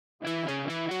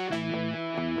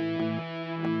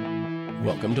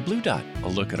Welcome to Blue Dot, a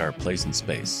look at our place in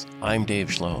space. I'm Dave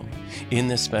Schloem. In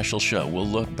this special show, we'll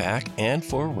look back and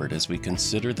forward as we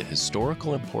consider the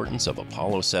historical importance of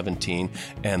Apollo 17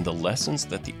 and the lessons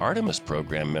that the Artemis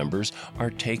program members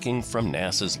are taking from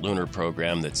NASA's lunar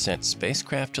program that sent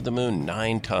spacecraft to the moon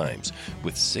 9 times,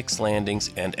 with 6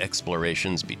 landings and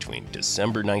explorations between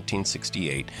December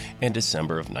 1968 and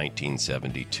December of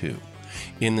 1972.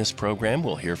 In this program,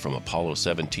 we'll hear from Apollo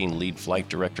 17 lead flight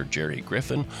director Jerry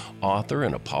Griffin, author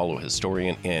and Apollo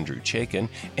historian Andrew Chaikin,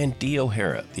 and Dee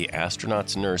O'Hara, the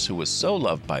astronaut's nurse who was so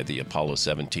loved by the Apollo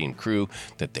 17 crew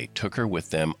that they took her with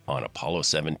them on Apollo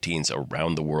 17's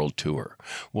Around the World tour.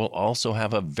 We'll also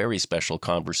have a very special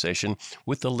conversation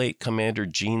with the late Commander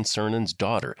Gene Cernan's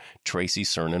daughter, Tracy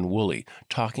Cernan Woolley,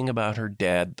 talking about her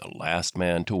dad, the last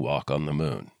man to walk on the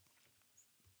moon.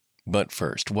 But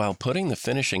first, while putting the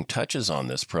finishing touches on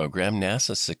this program,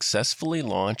 NASA successfully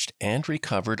launched and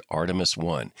recovered Artemis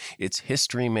 1, its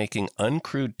history-making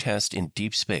uncrewed test in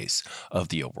deep space of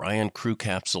the Orion crew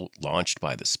capsule launched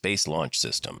by the Space Launch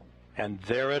System. And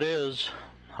there it is,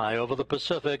 high over the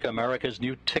Pacific, America's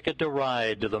new ticket to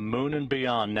ride to the moon and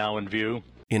beyond now in view.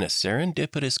 In a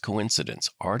serendipitous coincidence,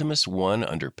 Artemis 1,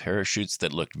 under parachutes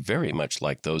that looked very much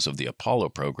like those of the Apollo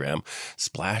program,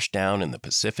 splashed down in the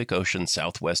Pacific Ocean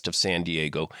southwest of San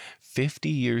Diego 50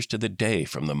 years to the day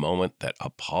from the moment that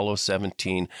Apollo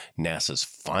 17, NASA's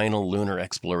final lunar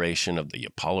exploration of the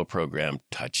Apollo program,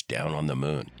 touched down on the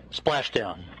moon.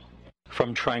 Splashdown.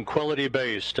 From Tranquility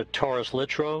Base to Taurus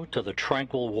Littrow to the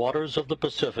tranquil waters of the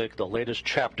Pacific, the latest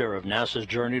chapter of NASA's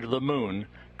journey to the moon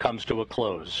comes to a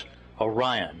close.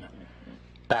 Orion,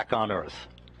 back on Earth.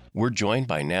 We're joined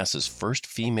by NASA's first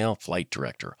female flight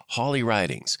director, Holly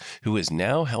Ridings, who is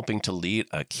now helping to lead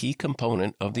a key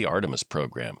component of the Artemis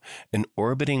program, an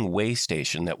orbiting way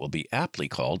station that will be aptly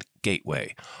called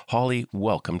Gateway. Holly,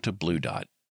 welcome to Blue Dot.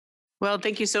 Well,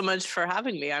 thank you so much for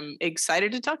having me. I'm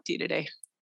excited to talk to you today.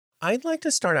 I'd like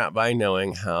to start out by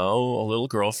knowing how a little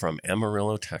girl from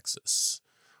Amarillo, Texas,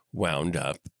 wound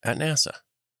up at NASA.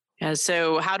 Yeah,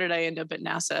 so how did I end up at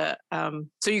NASA?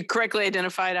 So you correctly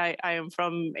identified I am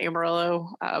from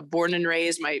Amarillo, born and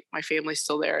raised. My family's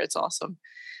still there. It's awesome.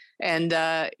 And,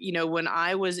 when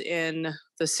I was in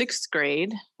the 6th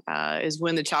grade is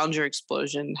when the Challenger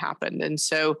explosion happened. And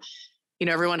so,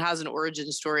 everyone has an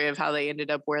origin story of how they ended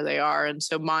up where they are. And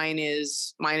so mine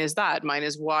is that. Mine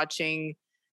is watching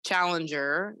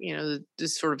Challenger,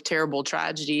 this sort of terrible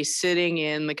tragedy, sitting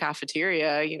in the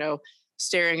cafeteria,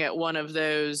 staring at one of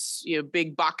those,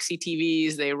 big boxy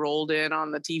TVs they rolled in on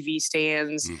the TV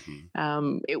stands.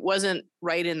 Mm-hmm. It wasn't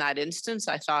right in that instance.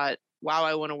 I thought, wow,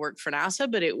 I want to work for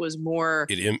NASA, but it was more...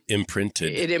 It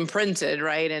imprinted. It imprinted,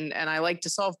 right? And I like to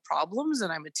solve problems,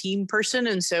 and I'm a team person.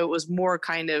 And so it was more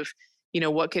kind of,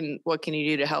 what can you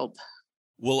do to help?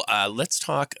 Well, let's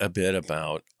talk a bit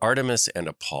about Artemis and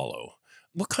Apollo.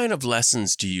 What kind of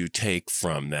lessons do you take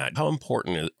from that? How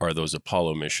important are those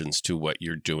Apollo missions to what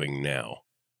you're doing now?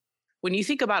 When you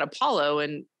think about Apollo,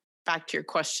 and back to your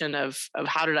question of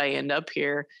how did I end up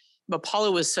here,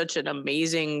 Apollo was such an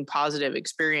amazing, positive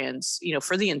experience,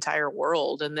 for the entire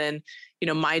world. And then,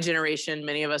 my generation,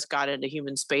 many of us got into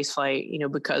human spaceflight,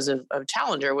 because of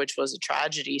Challenger, which was a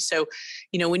tragedy. So,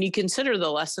 when you consider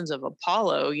the lessons of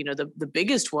Apollo, the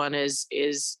biggest one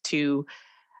is to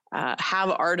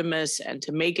have Artemis and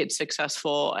to make it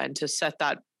successful and to set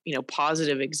that,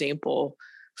 positive example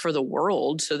for the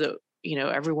world so that,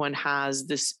 everyone has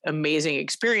this amazing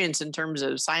experience in terms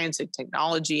of science and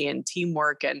technology and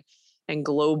teamwork and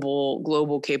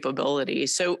global capability.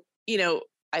 So,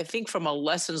 I think from a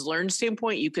lessons learned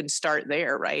standpoint, you can start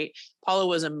there, right? Apollo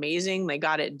was amazing. They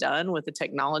got it done with the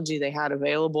technology they had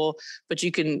available, but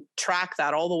you can track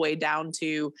that all the way down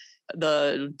to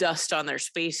the dust on their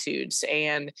spacesuits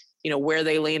and, where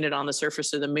they landed on the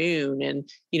surface of the moon and,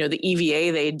 the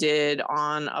EVA they did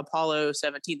on Apollo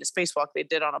 17, the spacewalk they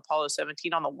did on Apollo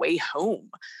 17 on the way home,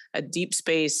 a deep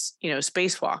space,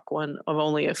 spacewalk, one of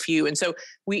only a few. And so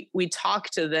we talk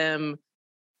to them,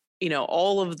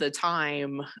 all of the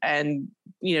time and,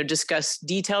 discuss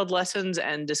detailed lessons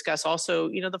and discuss also,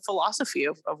 the philosophy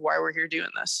of why we're here doing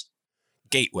this.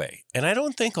 Gateway. And I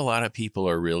don't think a lot of people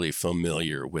are really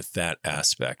familiar with that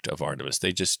aspect of Artemis.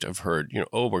 They just have heard,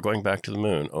 we're going back to the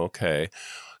moon. Okay.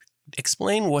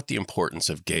 Explain what the importance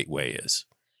of Gateway is.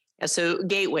 Yeah, so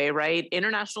Gateway, right?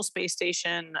 International Space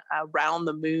Station around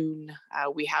the moon.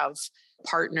 We have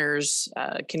partners,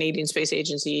 Canadian Space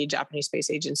Agency, Japanese Space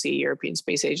Agency, European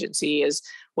Space Agency, as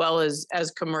well as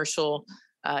commercial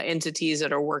entities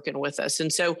that are working with us.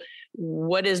 And so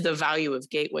what is the value of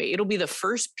Gateway? It'll be the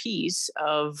first piece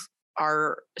of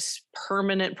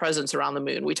permanent presence around the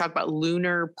moon. We talk about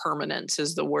lunar permanence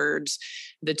is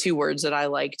the two words that I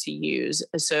like to use.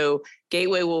 So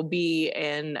Gateway will be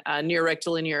in a near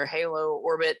rectilinear halo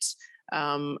orbit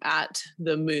at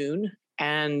the moon,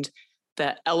 and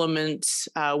the elements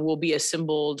will be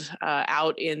assembled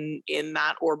out in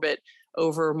that orbit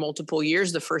over multiple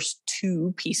years. The first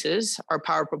two pieces are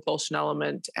power propulsion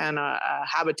element and a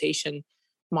habitation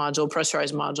module,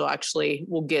 pressurized module, actually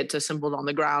will get assembled on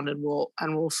the ground and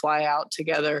we'll fly out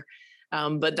together.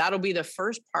 But that'll be the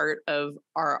first part of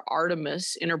our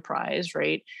Artemis enterprise,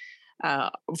 right?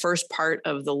 First part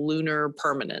of the lunar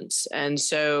permanence. And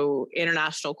so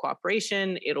international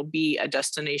cooperation, it'll be a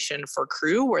destination for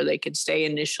crew where they could stay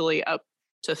initially up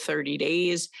to 30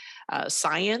 days.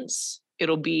 Science,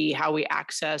 it'll be how we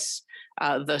access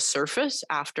the surface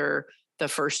after the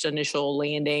first initial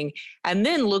landing, and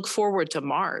then look forward to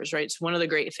Mars, right? So one of the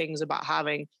great things about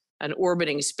having an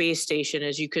orbiting space station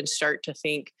is you can start to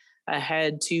think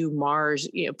ahead to Mars.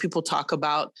 You know, people talk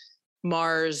about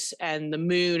Mars and the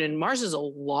moon, and Mars is a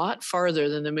lot farther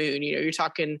than the moon. You know, you're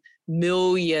talking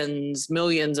millions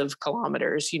of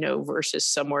kilometers, you know, versus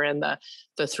somewhere in the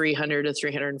 300 to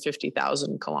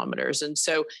 350,000 kilometers. And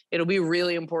so it'll be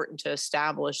really important to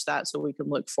establish that so we can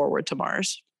look forward to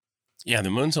Mars. Yeah,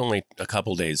 the moon's only a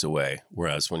couple days away,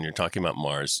 whereas when you're talking about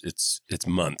Mars, it's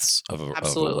months of a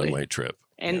one-way trip.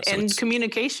 And yeah, so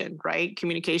communication, right?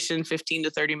 Communication, 15 to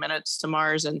 30 minutes to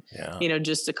Mars, and you know,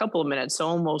 just a couple of minutes, so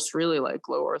almost really like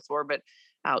low Earth orbit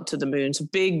out to the moon. So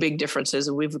big differences,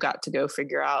 and we've got to go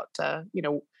figure out, you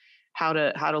know, how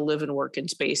to live and work in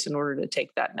space in order to take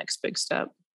that next big step.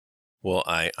 Well,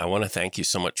 I want to thank you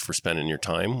so much for spending your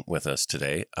time with us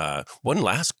today. One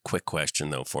last quick question,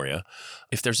 though, for you.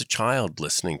 If there's a child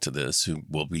listening to this who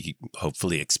will be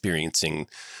hopefully experiencing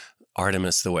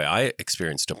Artemis the way I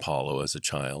experienced Apollo as a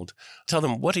child, tell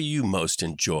them, what do you most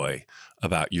enjoy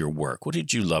about your work? What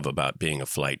did you love about being a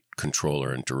flight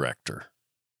controller and director?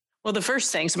 Well, the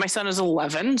first thing, so my son is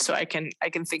 11, so I can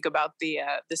think about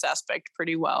this aspect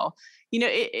pretty well. You know,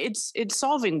 it's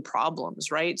solving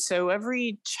problems, right? So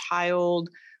every child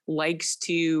likes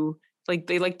to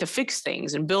they like to fix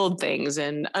things and build things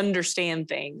and understand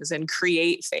things and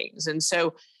create things. And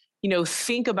so, you know,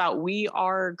 think about, we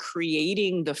are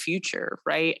creating the future,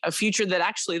 right? A future that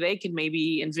actually they can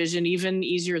maybe envision even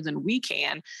easier than we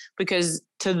can, because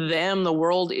to them, the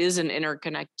world is an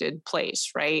interconnected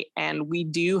place, right? And we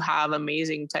do have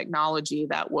amazing technology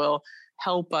that will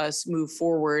help us move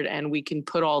forward, and we can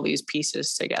put all these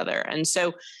pieces together. And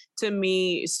so to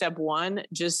me, step one,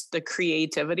 just the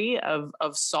creativity of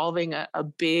solving a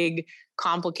big,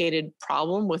 complicated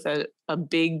problem with a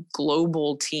big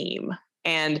global team.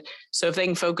 And so if they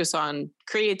can focus on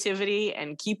creativity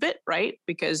and keep it, right?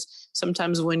 Because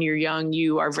sometimes when you're young,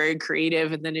 you are very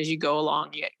creative, and then as you go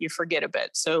along, you forget a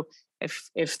bit. So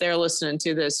if they're listening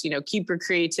to this, you know, keep your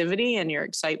creativity and your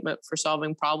excitement for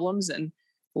solving problems, and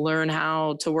learn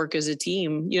how to work as a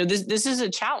team. You know, this is a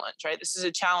challenge, right? This is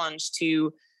a challenge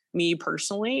to me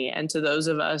personally and to those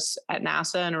of us at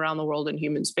NASA and around the world in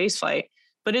human spaceflight.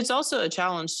 But it's also a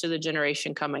challenge to the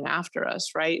generation coming after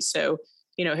us, right? So,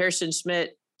 you know, Harrison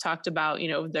Schmitt talked about, you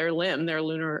know, their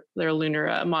lunar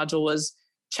module was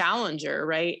Challenger,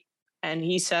 right? And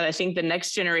he said, I think the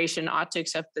next generation ought to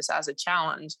accept this as a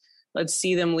challenge. Let's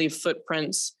see them leave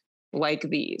footprints like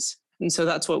these. And so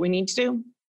that's what we need to do.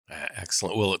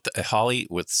 Excellent. Well, Holly,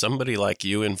 with somebody like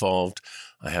you involved,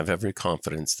 I have every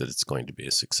confidence that it's going to be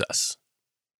a success.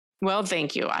 Well,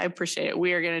 thank you. I appreciate it.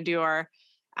 We are going to do our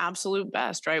absolute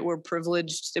best, right? We're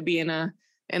privileged to be in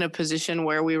a position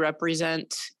where we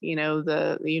represent, you know,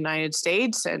 the United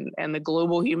States and the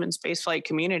global human spaceflight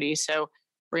community. So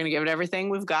we're going to give it everything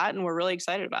we've got, and we're really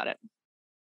excited about it.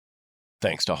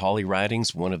 Thanks to Holly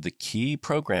Ridings, one of the key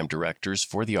program directors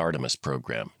for the Artemis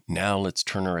program. Now let's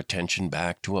turn our attention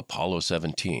back to Apollo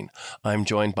 17. I'm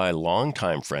joined by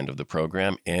longtime friend of the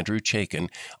program, Andrew Chaikin,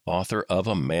 author of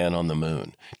A Man on the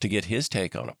Moon, to get his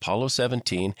take on Apollo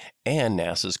 17 and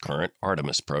NASA's current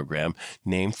Artemis program,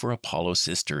 named for Apollo's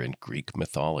sister in Greek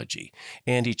mythology.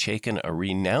 Andy Chaikin, a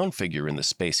renowned figure in the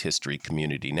space history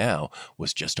community now,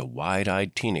 was just a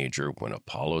wide-eyed teenager when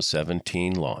Apollo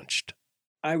 17 launched.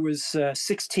 I was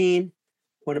 16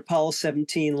 when Apollo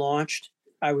 17 launched.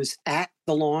 I was at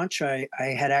the launch. I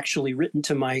had actually written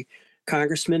to my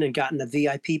congressman and gotten a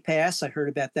VIP pass. I heard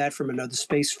about that from another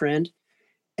space friend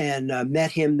and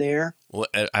met him there. Well,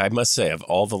 I must say, of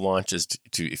all the launches,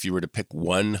 if you were to pick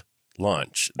one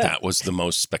launch, that was the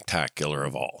most spectacular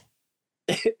of all.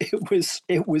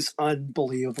 It was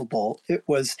unbelievable.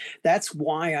 That's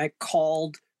why I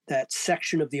called that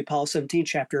section of the Apollo 17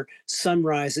 chapter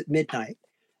Sunrise at Midnight.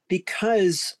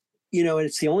 because, and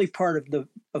it's the only part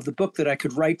of the book that I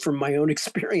could write from my own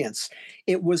experience.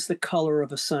 It was the color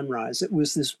of a sunrise. It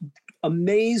was this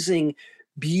amazing,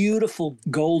 beautiful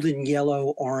golden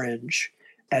yellow orange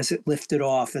as it lifted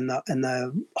off, and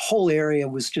the whole area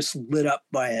was just lit up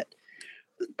by it.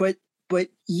 But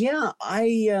yeah,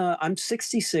 I'm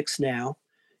 66 now,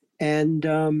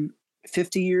 and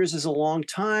 50 years is a long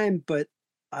time, but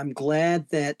I'm glad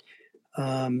that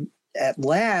at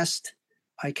last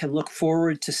I can look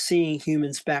forward to seeing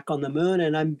humans back on the moon,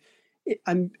 and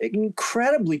I'm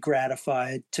incredibly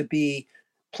gratified to be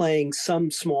playing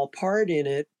some small part in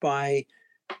it by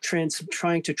trying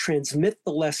to transmit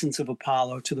the lessons of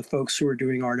Apollo to the folks who are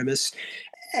doing Artemis.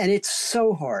 And it's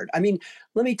so hard. I mean,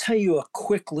 let me tell you a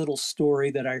quick little story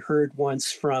that I heard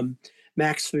once from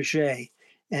Max Vauget,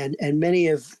 and many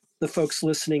of the folks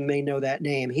listening may know that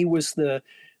name. He was the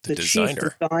chief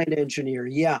design engineer.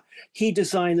 Yeah, he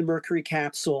designed the Mercury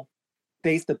capsule,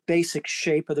 the basic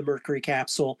shape of the Mercury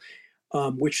capsule,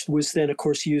 which was then, of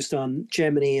course, used on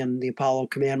Gemini and the Apollo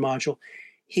command module.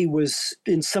 He was,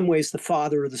 in some ways, the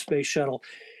father of the space shuttle.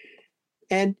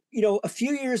 And, a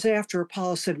few years after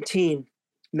Apollo 17,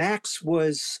 Max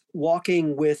was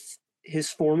walking with his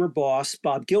former boss,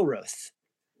 Bob Gilruth,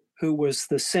 who was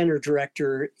the center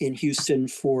director in Houston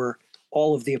for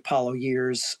all of the Apollo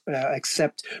years,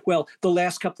 except, well, the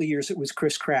last couple of years it was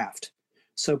Chris Kraft.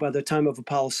 So by the time of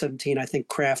Apollo 17, I think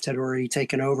Kraft had already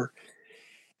taken over.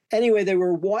 Anyway,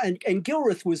 and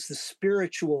Gilruth was the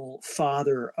spiritual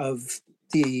father of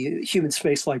the human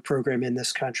spaceflight program in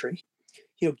this country.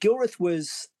 Gilruth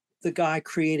was the guy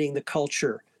creating the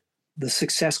culture, the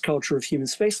success culture of human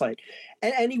spaceflight.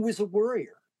 And he was a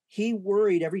worrier. He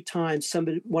worried every time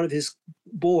one of his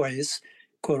boys,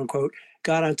 quote unquote,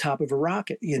 got on top of a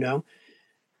rocket,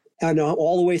 and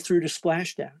all the way through to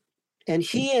splashdown. And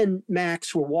he and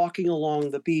Max were walking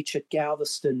along the beach at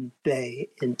Galveston Bay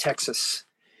in Texas.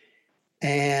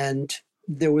 And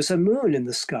there was a moon in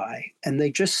the sky. And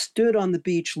they just stood on the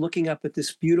beach looking up at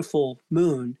this beautiful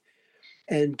moon.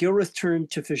 And Gilruth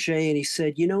turned to Vauget and he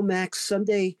said, Max,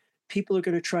 someday people are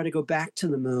going to try to go back to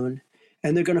the moon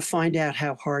and they're going to find out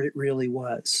how hard it really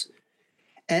was.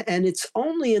 And it's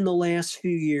only in the last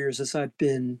few years, as I've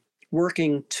been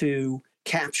working to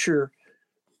capture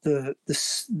the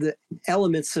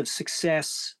elements of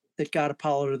success that got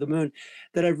Apollo to the moon,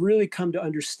 that I've really come to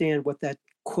understand what that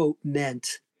quote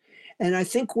meant. And I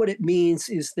think what it means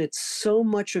is that so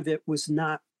much of it was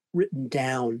not written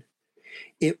down.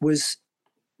 It was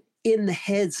in the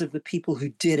heads of the people who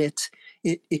did it.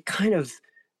 It kind of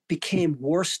became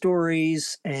war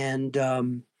stories, and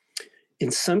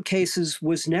in some cases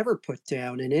was never put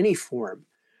down in any form.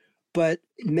 But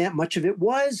much of it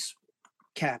was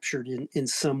captured in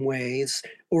some ways,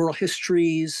 oral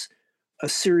histories, a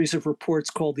series of reports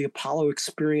called the Apollo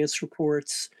Experience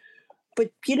Reports.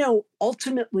 But,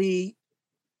 ultimately,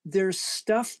 there's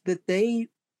stuff that they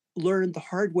learned the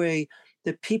hard way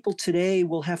that people today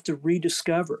will have to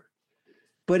rediscover.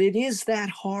 But it is that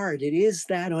hard. It is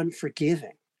that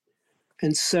unforgiving.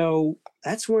 And so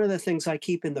that's one of the things I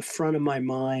keep in the front of my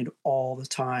mind all the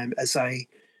time as I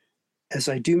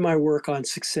do my work on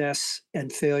success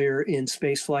and failure in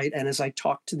spaceflight, and as I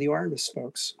talk to the Artemis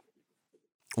folks.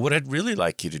 What I'd really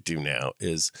like you to do now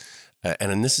is,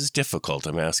 and this is difficult,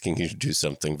 I'm asking you to do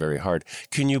something very hard.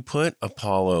 Can you put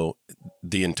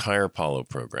the entire Apollo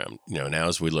program, now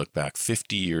as we look back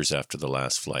 50 years after the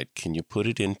last flight, can you put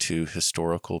it into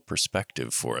historical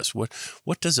perspective for us?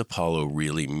 What does Apollo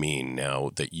really mean now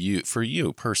that for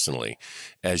you personally,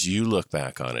 as you look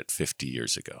back on it 50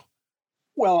 years ago?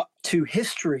 Well, to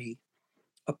history,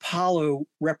 Apollo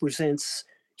represents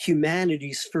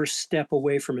humanity's first step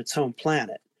away from its home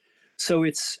planet. So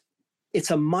it's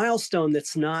a milestone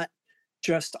that's not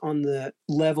just on the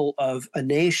level of a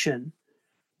nation,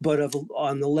 but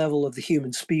on the level of the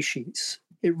human species.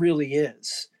 It really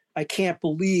is. I can't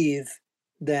believe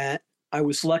that I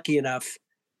was lucky enough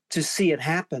to see it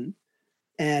happen,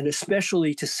 and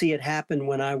especially to see it happen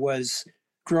when I was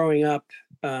growing up.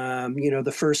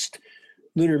 The first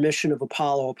lunar mission of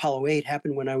Apollo 8,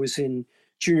 happened when I was in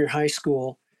junior high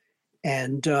school.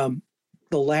 And the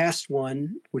last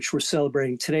one, which we're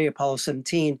celebrating today, Apollo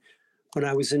 17, when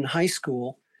I was in high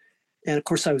school. And of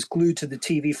course, I was glued to the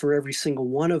TV for every single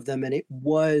one of them. And it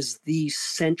was the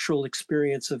central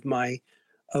experience of my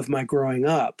growing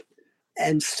up,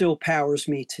 and still powers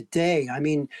me today. I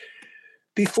mean,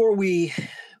 before we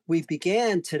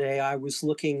began today, I was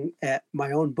looking at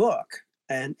my own book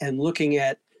and looking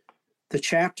at the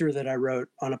chapter that I wrote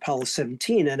on Apollo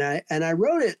 17. And I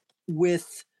wrote it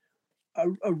with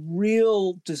a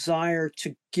real desire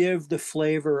to give the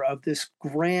flavor of this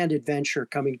grand adventure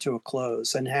coming to a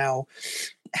close, and how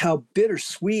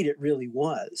bittersweet it really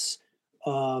was.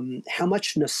 How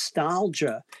much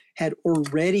nostalgia had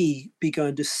already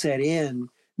begun to set in,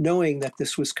 knowing that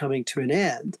this was coming to an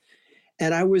end.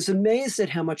 And I was amazed at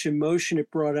how much emotion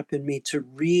it brought up in me to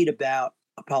read about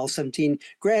Apollo 17.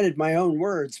 Granted, my own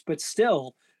words, but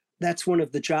still, that's one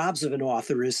of the jobs of an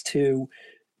author, is to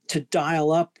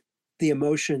dial up the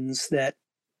emotions that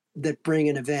bring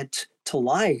an event to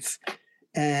life.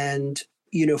 And,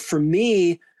 for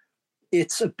me,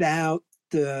 it's about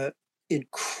the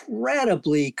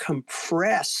incredibly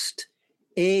compressed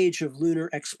age of lunar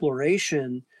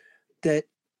exploration that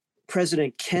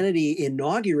President Kennedy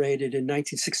inaugurated in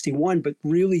 1961, but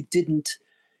really didn't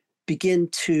begin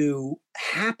to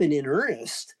happen in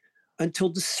earnest until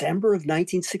December of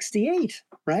 1968,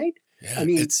 right? Yeah, I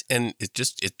mean,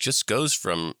 it just goes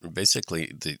from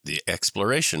basically the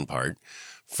exploration part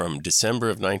from December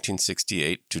of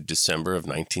 1968 to December of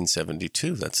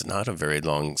 1972. That's not a very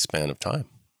long span of time.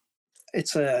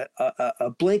 It's a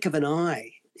blink of an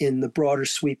eye in the broader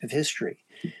sweep of history.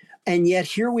 And yet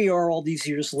here we are all these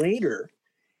years later,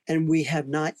 and we have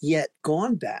not yet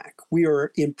gone back. We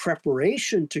are in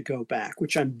preparation to go back,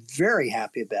 which I'm very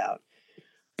happy about.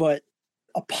 But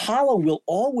Apollo will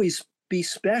always be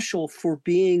special for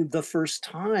being the first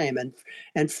time,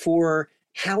 and for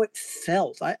how it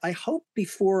felt. I hope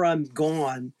before I'm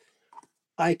gone,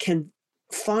 I can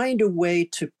find a way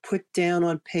to put down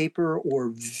on paper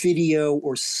or video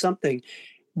or something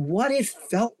what it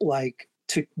felt like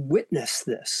to witness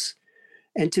this,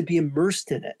 and to be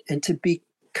immersed in it, and to be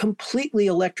completely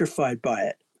electrified by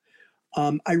it.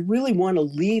 I really want to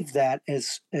leave that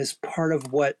as part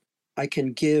of what I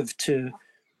can give to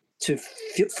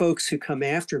folks who come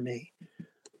after me.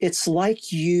 It's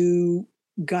like you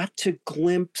got to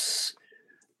glimpse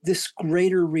this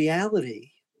greater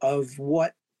reality of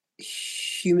what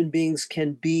human beings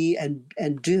can be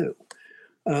and do.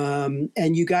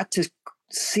 And you got to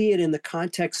see it in the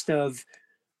context of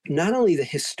not only the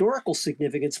historical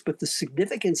significance, but the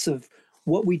significance of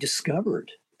what we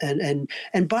discovered. And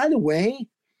by the way,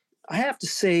 I have to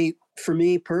say, for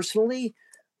me personally,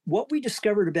 what we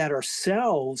discovered about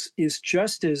ourselves is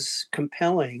just as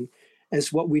compelling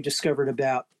as what we discovered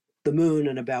about the moon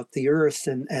and about the Earth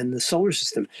and the solar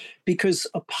system, because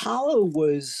Apollo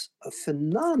was a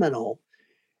phenomenal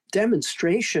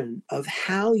demonstration of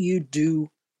how you do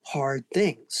hard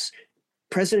things.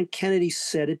 President Kennedy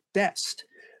said it best.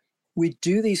 We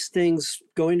do these things,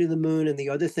 going to the moon and the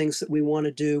other things that we want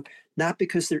to do, not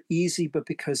because they're easy, but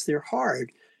because they're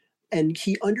hard. And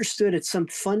he understood at some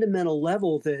fundamental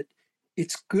level that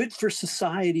it's good for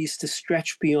societies to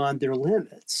stretch beyond their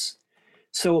limits.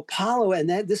 So Apollo, and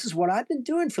this is what I've been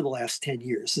doing for the last 10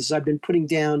 years, is I've been putting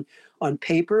down on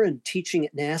paper and teaching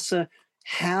at NASA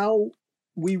how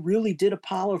we really did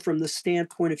Apollo from the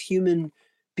standpoint of human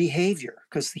behavior,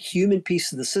 because the human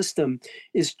piece of the system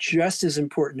is just as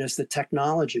important as the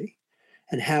technology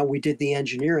and how we did the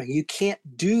engineering. You can't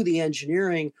do the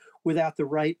engineering without the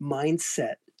right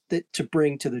mindset to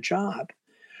bring to the job.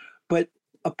 But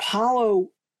Apollo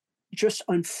just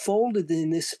unfolded in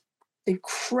this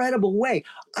incredible way.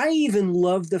 I even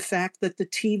love the fact that the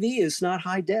TV is not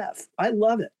high def. I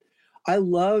love it. I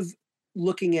love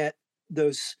looking at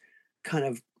those kind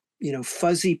of,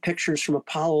 fuzzy pictures from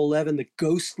Apollo 11, the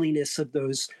ghostliness of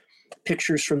those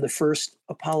pictures from the first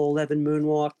Apollo 11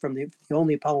 moonwalk, from the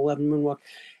only Apollo 11 moonwalk.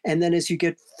 And then as you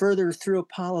get further through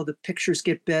Apollo, the pictures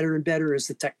get better and better as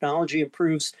the technology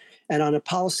improves. And on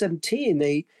Apollo 17,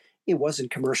 it wasn't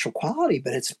commercial quality,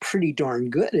 but it's pretty darn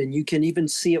good. And you can even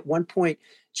see at one point,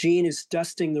 Gene is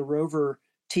dusting the rover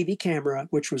TV camera,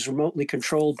 which was remotely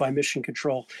controlled by Mission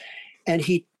Control. And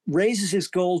he raises his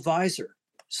gold visor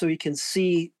so he can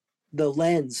see the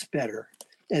lens better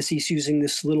as he's using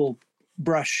this little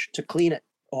brush to clean it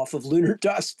off of lunar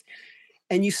dust.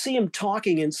 And you see him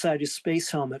talking inside his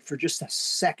space helmet for just a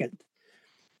second.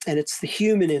 And it's the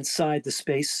human inside the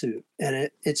spacesuit. And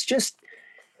it's just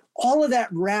all of that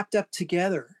wrapped up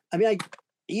together. I mean,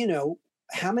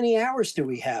 how many hours do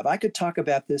we have? I could talk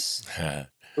about this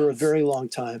for a very long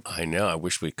time. I know. I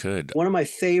wish we could. One of my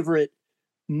favorite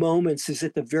moments is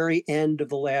at the very end of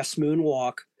the last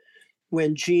moonwalk,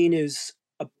 when Gene is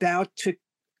about to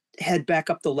head back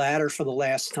up the ladder for the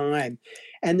last time.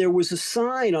 And there was a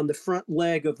sign on the front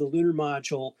leg of the lunar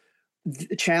module,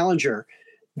 the Challenger,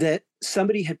 that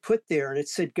somebody had put there, and it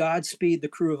said, "Godspeed, the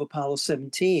crew of Apollo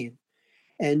 17."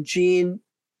 And Gene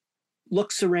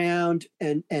looks around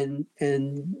and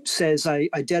says, I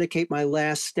dedicate my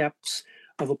last steps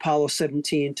of Apollo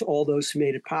 17 to all those who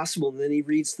made it possible. And then he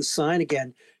reads the sign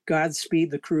again,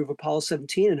 Godspeed, the crew of Apollo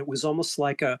 17. And it was almost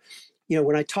like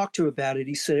when I talked to him about it,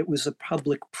 he said it was a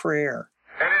public prayer.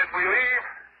 And as we leave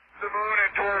the moon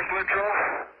at Taurus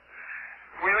Littrow,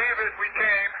 we leave as we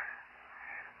came,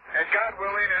 and God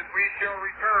willing, as we shall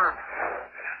return,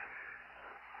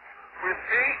 with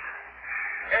peace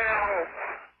and hope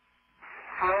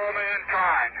for all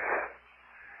mankind.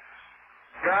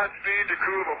 Godspeed, the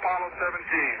crew of Apollo 17.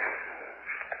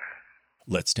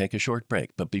 Let's take a short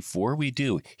break, but before we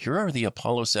do, here are the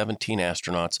Apollo 17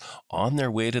 astronauts on their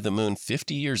way to the moon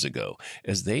 50 years ago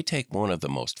as they take one of the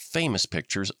most famous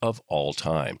pictures of all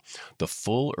time. The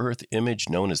full Earth image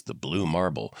known as the Blue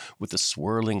Marble, with the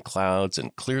swirling clouds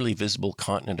and clearly visible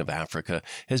continent of Africa,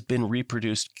 has been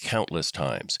reproduced countless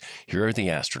times. Here are the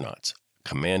astronauts.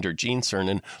 Commander Gene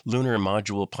Cernan, Lunar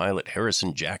Module pilot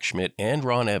Harrison Jack Schmitt, and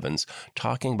Ron Evans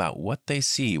talking about what they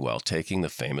see while taking the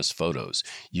famous photos.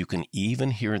 You can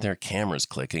even hear their cameras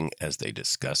clicking as they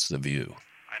discuss the view.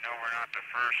 I know we're not the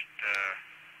first to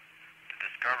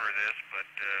discover this, but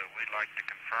we'd like to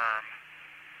confirm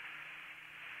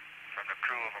from the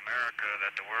crew of America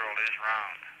that the world is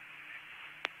round.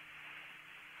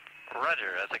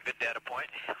 Roger, that's a good data point.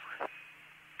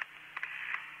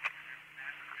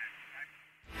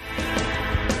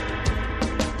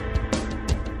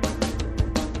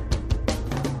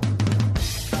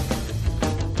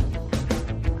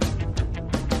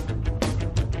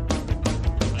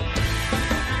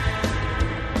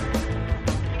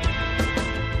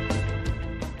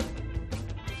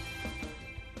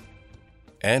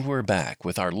 And we're back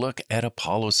with our look at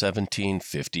Apollo 17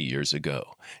 50 years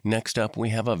ago. Next up, we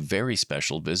have a very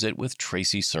special visit with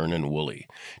Tracy Cernan Woolley.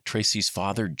 Tracy's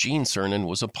father, Gene Cernan,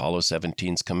 was Apollo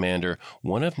 17's commander,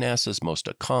 one of NASA's most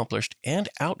accomplished and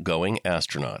outgoing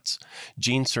astronauts.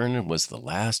 Gene Cernan was the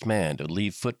last man to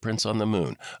leave footprints on the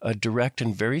moon, a direct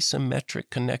and very symmetric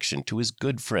connection to his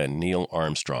good friend Neil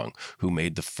Armstrong, who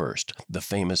made the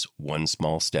famous one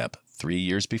small step, 3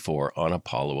 years before on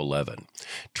Apollo 11.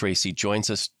 Tracy joins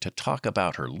us to talk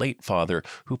about her late father,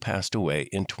 who passed away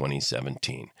in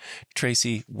 2017.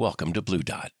 Tracy, welcome to Blue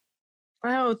Dot.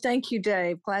 Oh, thank you,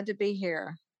 Dave. Glad to be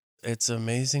here. It's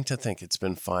amazing to think it's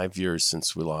been 5 years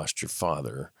since we lost your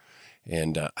father.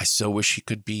 And I so wish he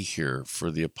could be here for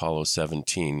the Apollo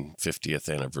 17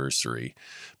 50th anniversary.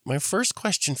 My first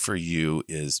question for you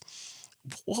is,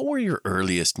 what were your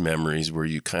earliest memories where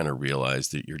you kind of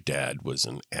realized that your dad was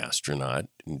an astronaut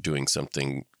and doing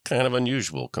something kind of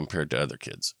unusual compared to other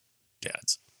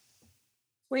dads?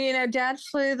 Well, Dad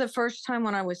flew the first time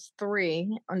when I was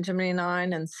 3 on Gemini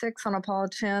 9 and 6 on Apollo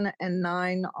 10 and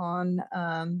 9 on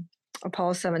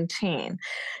Apollo 17.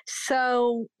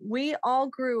 So we all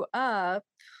grew up,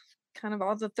 kind of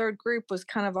all the third group was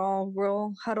kind of all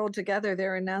real huddled together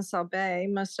there in Nassau Bay,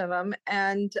 most of them.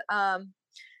 And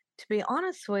to be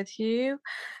honest with you,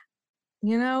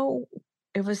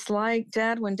 it was like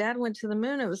when Dad went to the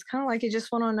moon, it was kind of like he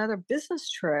just went on another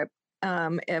business trip.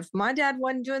 If my dad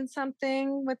wasn't doing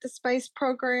something with the space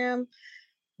program,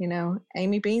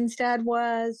 Amy Bean's dad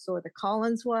was, or the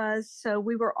Collins was. So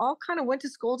we were all kind of went to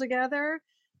school together.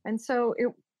 And so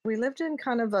we lived in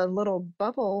kind of a little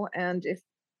bubble. And if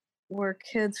we're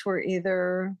kids were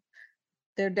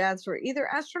their dads were either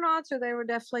astronauts or they were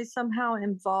definitely somehow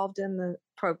involved in the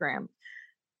program.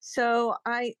 So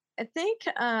I think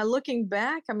looking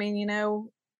back,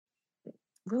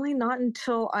 really not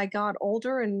until I got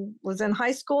older and was in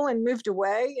high school and moved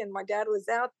away and my dad was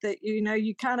out that,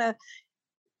 you kind of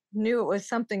knew it was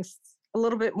something a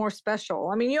little bit more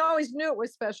special. You always knew it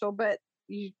was special, but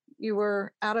you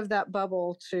were out of that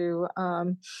bubble to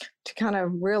kind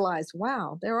of realize,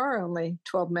 wow, there are only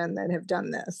 12 men that have done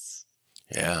this.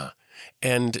 Yeah.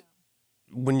 And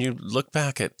when you look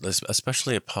back at this,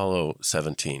 especially Apollo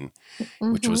 17,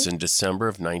 which was in December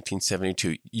of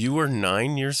 1972, you were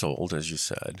 9 years old, as you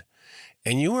said,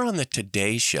 and you were on the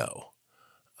Today Show.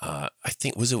 I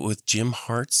think, was it with Jim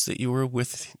Hartz that you were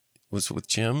with? Was it with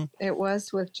Jim? It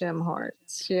was with Jim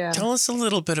Hartz, yeah. Tell us a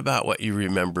little bit about what you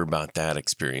remember about that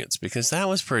experience, because that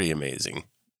was pretty amazing.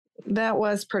 That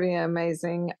was pretty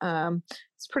amazing.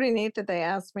 It's pretty neat that they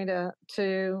asked me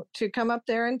to come up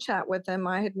there and chat with him.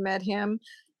 I had met him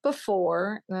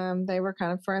before. They were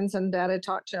kind of friends, and Dad had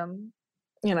talked to him,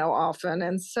 often.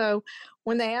 And so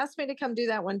when they asked me to come do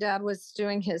that when Dad was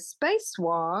doing his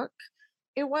spacewalk,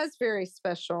 it was very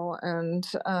special, and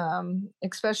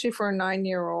especially for a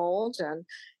 9-year-old,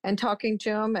 and talking to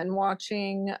him and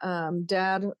watching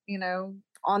Dad,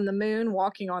 on the moon,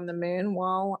 walking on the moon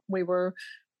while we were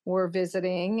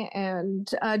visiting. And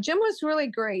Jim was really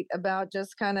great about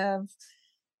just kind of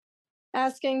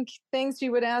asking things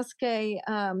you would ask a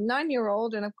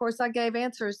 9-year-old. And of course, I gave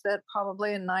answers that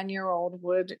probably a 9-year-old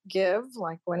would give,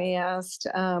 like when he asked,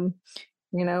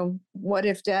 what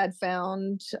if Dad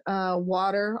found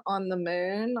water on the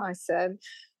moon? I said,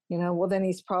 well, then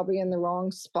he's probably in the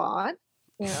wrong spot,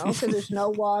 because there's no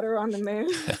water on the moon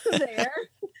there.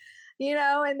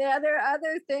 And the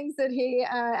other things that he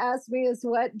asked me is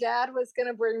what Dad was going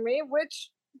to bring me, which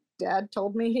Dad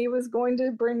told me he was going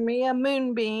to bring me a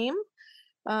moonbeam.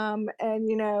 And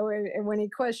when he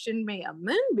questioned me, a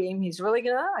moonbeam, he's really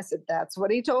gonna, I said, that's what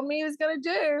he told me he was gonna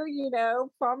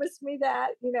do, promised me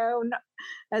that,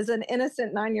 as an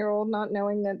innocent 9-year-old, not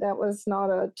knowing that was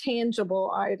not a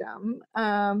tangible item.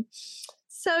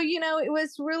 So, it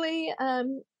was really,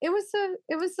 it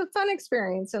was a fun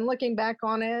experience, and looking back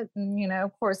on it, and,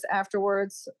 of course,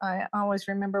 afterwards, I always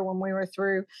remember when we were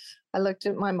through, I looked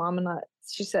at my mom and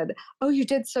she said, "Oh, you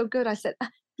did so good." I said,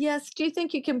 "Yes. Do you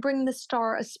think you can bring the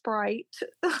star a Sprite?"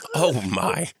 Oh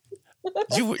my!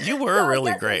 You were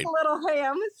really great. A little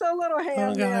ham. It's a little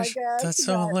ham. Oh gosh, that's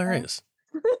so hilarious.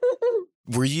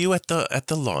 Were you at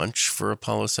the launch for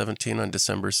Apollo 17 on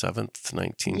December 7th,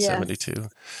 1972?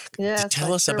 Yes.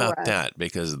 Tell us about that,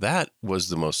 because that was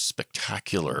the most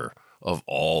spectacular of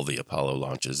all the Apollo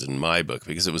launches in my book,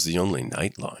 because it was the only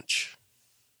night launch.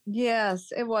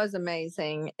 Yes, it was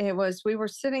amazing. We were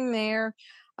sitting there.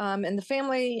 And the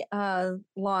family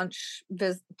launch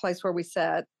place where we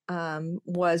sat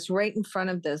was right in front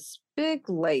of this big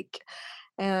lake.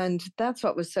 And that's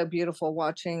what was so beautiful,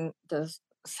 watching the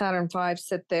Saturn V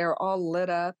sit there all lit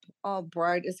up, all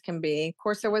bright as can be. Of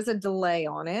course, there was a delay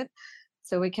on it.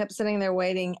 So we kept sitting there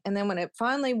waiting. And then when it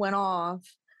finally went off,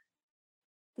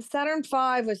 the Saturn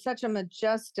V was such a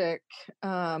majestic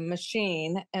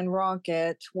machine and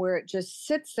rocket where it just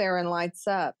sits there and lights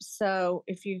up. So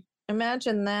if you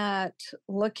imagine that,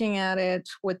 looking at it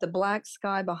with the black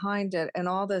sky behind it and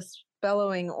all this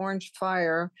bellowing orange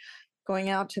fire going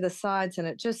out to the sides, and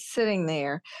it just sitting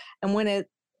there. And when it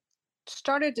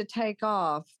started to take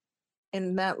off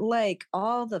in that lake,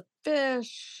 all the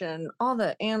fish and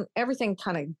everything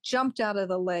kind of jumped out of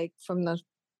the lake from the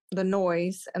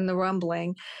noise and the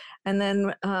rumbling. And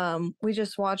then we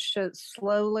just watched it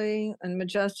slowly and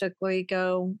majestically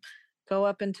go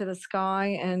up into the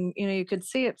sky, and you could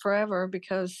see it forever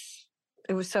because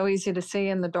it was so easy to see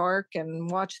in the dark and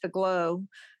watch the glow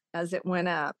as it went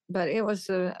up. But it was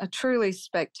a truly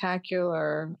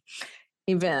spectacular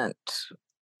event.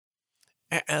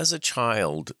 As a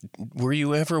child, were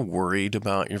you ever worried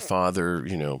about your father,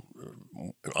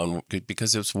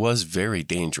 because it was very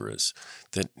dangerous,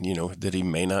 that he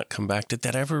may not come back? Did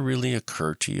that ever really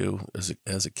occur to you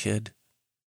as a kid?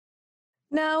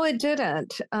 No, it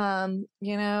didn't.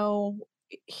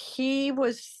 He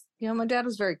was, my dad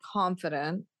was very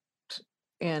confident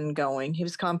in going. He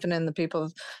was confident in the people,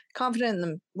 confident in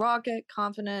the rocket,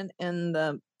 confident in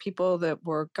the people that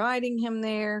were guiding him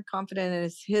there, confident in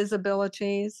his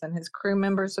abilities and his crew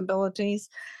members' abilities.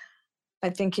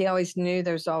 I think he always knew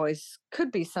there's always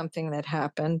could be something that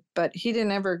happened, but he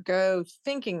didn't ever go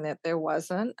thinking that there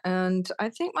wasn't. And I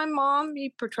think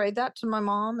he portrayed that to my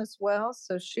mom as well.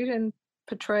 So she didn't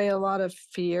portray a lot of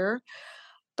fear.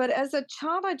 But as a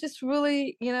child, I just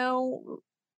really,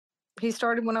 he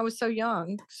started when I was so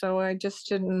young. So I just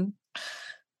didn't,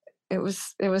 it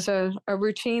was a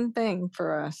routine thing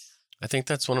for us. I think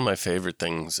that's one of my favorite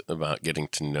things about getting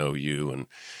to know you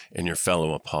and your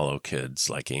fellow Apollo kids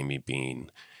like Amy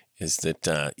Bean is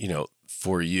that,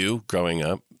 for you growing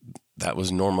up, that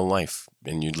was normal life,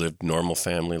 and you lived normal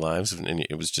family lives. And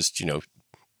it was just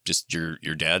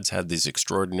your dads had these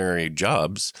extraordinary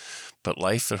jobs, but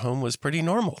life at home was pretty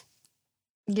normal.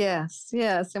 Yes.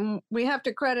 And we have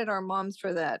to credit our moms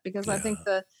for that, because I think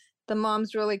the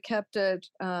moms really kept it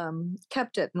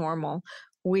normal.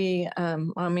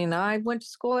 I went to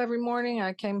school every morning.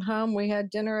 I came home. We had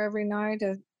dinner every night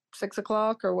at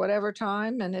 6:00 or whatever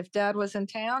time. And if Dad was in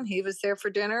town, he was there for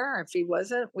dinner. If he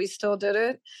wasn't, we still did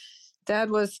it. Dad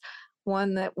was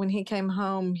one that when he came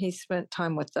home, he spent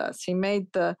time with us. He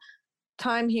made the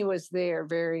time he was there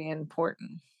very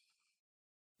important.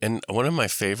 And one of my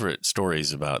favorite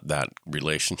stories about that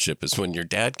relationship is when your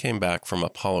dad came back from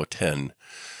Apollo 10,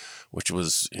 which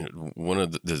was one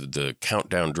of the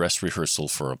countdown dress rehearsal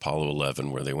for Apollo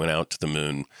 11, where they went out to the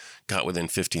moon, got within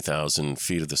 50,000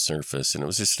 feet of the surface. And it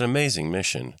was just an amazing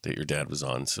mission that your dad was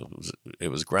on. So it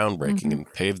was groundbreaking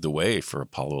and paved the way for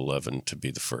Apollo 11 to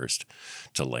be the first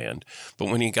to land. But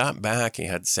when he got back, he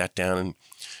had sat down and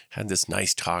had this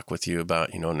nice talk with you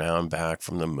about, now I'm back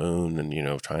from the moon,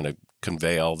 and, trying to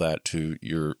convey all that to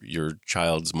your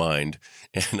child's mind.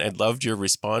 And I loved your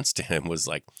response to him was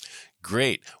like,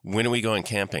 Great. When are we going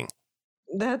camping?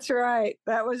 That's right.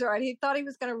 That was right. He thought he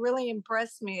was going to really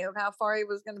impress me of how far he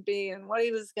was going to be and what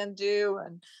he was going to do,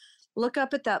 and look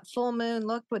up at that full moon.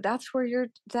 Look, but that's where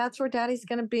Daddy's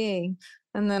going to be.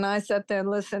 And then I sat there and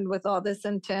listened with all this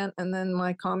intent. And then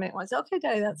my comment was, okay,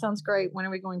 Daddy, that sounds great. When are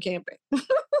we going camping?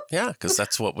 Yeah, because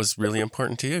that's what was really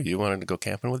important to you. You wanted to go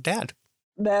camping with Dad.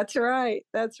 That's right.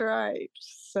 That's right.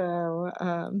 So,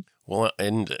 well,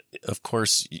 and of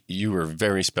course, you were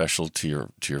very special to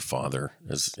your father,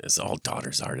 as all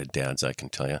daughters are to dads, I can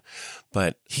tell you.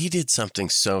 But he did something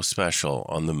so special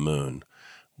on the moon,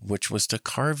 which was to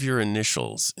carve your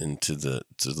initials into the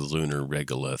lunar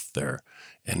regolith there.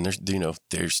 And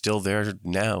they're still there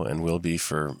now and will be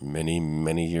for many,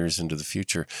 many years into the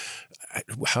future.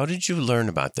 How did you learn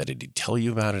about that? Did he tell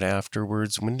you about it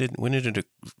afterwards? When did it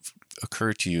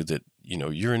occur to you that,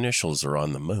 your initials are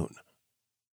on the moon?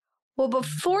 Well,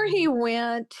 before he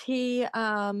went, he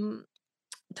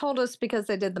told us, because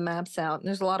they did the maps out, and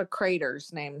there's a lot of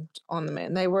craters named on the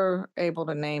moon. They were able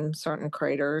to name certain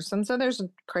craters. And so there's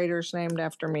craters named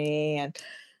after me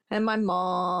and my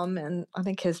mom, and I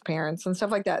think his parents and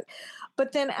stuff like that.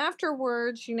 But then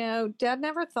afterwards, Dad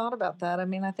never thought about that. I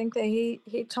mean, I think that he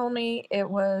told me it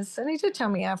was, and he did tell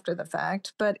me after the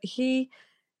fact, but he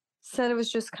said it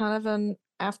was just kind of an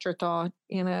afterthought.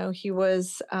 He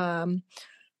was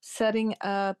setting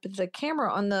up the camera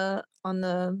on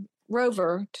the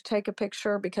rover to take a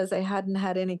picture, because they hadn't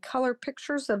had any color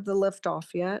pictures of the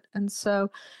liftoff yet. And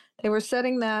so they were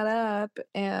setting that up,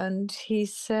 and he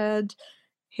said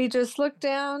he just looked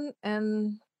down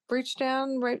and reached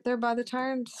down right there by the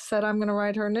tire and said, I'm going to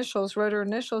write her initials, wrote her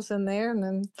initials in there, and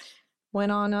then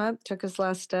went on up, took his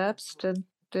last steps,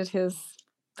 did his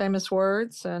famous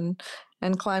words, and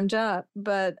climbed up.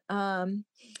 But,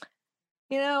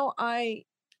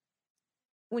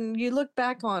 when you look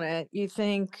back on it, you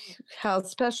think how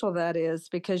special that is,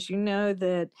 because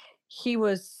that he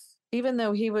was, even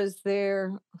though he was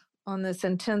there on this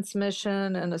intense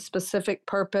mission and a specific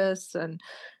purpose and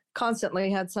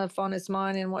constantly had stuff on his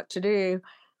mind and what to do,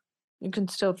 you can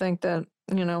still think that,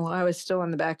 I was still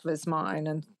in the back of his mind,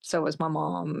 and so was my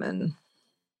mom. And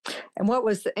what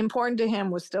was important to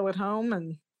him was still at home,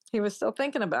 and he was still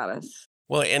thinking about us.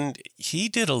 Well, and he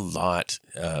did a lot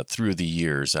through the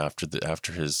years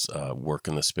after his work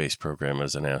in the space program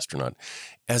as an astronaut,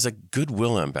 as a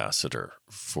goodwill ambassador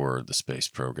for the space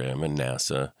program and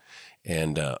NASA,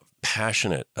 and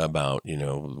passionate about,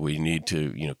 we need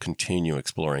to, continue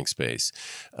exploring space.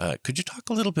 Could you talk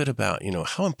a little bit about,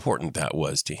 how important that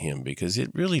was to him? Because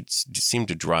it really seemed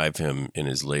to drive him in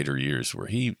his later years, where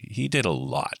he did a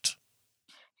lot.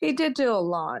 He did do a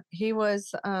lot. He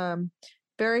was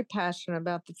very passionate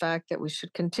about the fact that we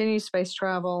should continue space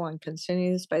travel and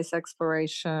continue space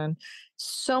exploration.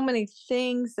 So many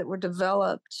things that were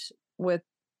developed with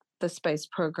the space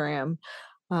program,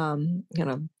 Velcro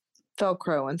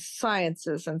and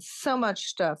sciences and so much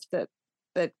stuff that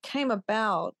came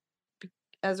about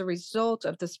as a result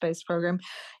of the space program.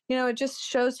 It just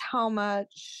shows how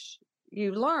much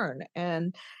you learn.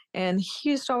 And he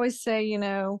used to always say,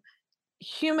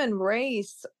 human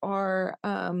race are,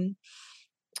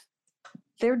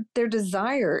 their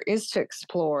desire is to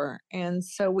explore, and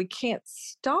so we can't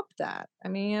stop that. I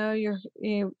mean,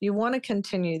 you want to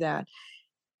continue that.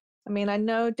 I mean, I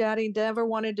know Daddy never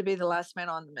wanted to be the last man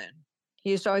on the moon.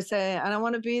 He used to always say, I don't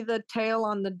want to be the tail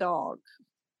on the dog.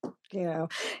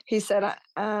 He said,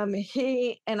 and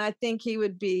I think he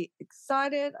would be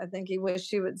excited. I think he wished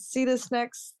he would see this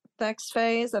next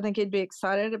phase. I think he'd be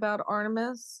excited about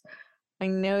Artemis. I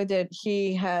know that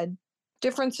he had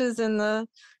differences in the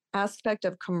aspect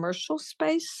of commercial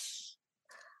space,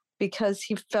 because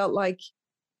he felt like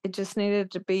it just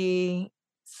needed to be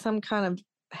some kind of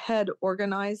head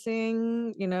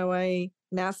organizing, a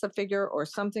NASA figure or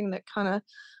something that kind of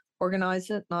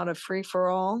organized it, not a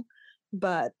free-for-all.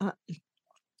 But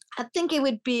I think he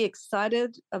would be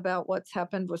excited about what's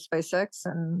happened with SpaceX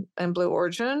and Blue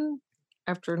Origin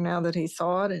after, now that he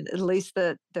saw it, and at least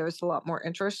that there's a lot more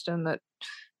interest, and that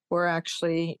we're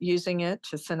actually using it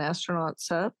to send astronauts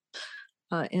up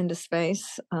into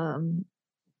space.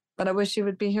 But I wish he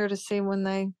would be here to see when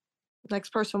the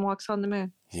next person walks on the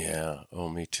moon. Yeah. Oh,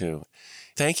 me too.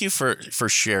 Thank you for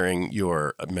sharing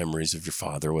your memories of your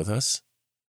father with us.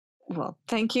 Well,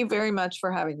 thank you very much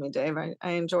for having me, Dave.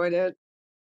 I enjoyed it.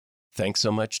 Thanks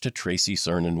so much to Tracy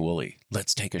Cernan-Woolley.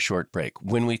 Let's take a short break.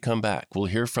 When we come back, we'll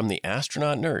hear from the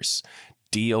astronaut nurse,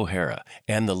 Dee O'Hara,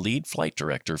 and the lead flight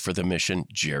director for the mission,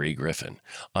 Jerry Griffin.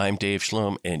 I'm Dave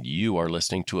Schloem, and you are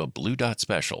listening to a Blue Dot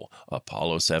Special,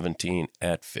 Apollo 17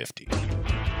 at 50.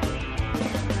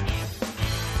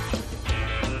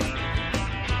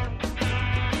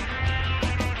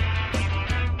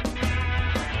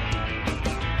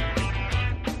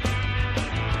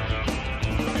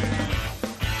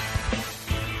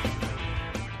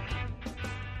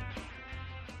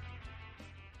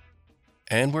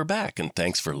 And we're back, and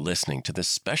thanks for listening to this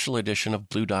special edition of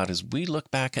Blue Dot as we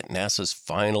look back at NASA's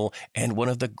final and one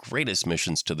of the greatest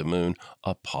missions to the moon,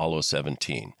 Apollo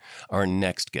 17. Our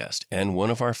next guest, and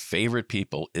one of our favorite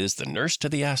people, is the nurse to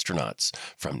the astronauts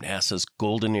from NASA's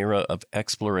golden era of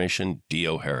exploration, Dee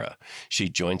O'Hara. She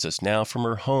joins us now from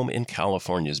her home in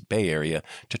California's Bay Area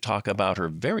to talk about her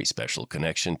very special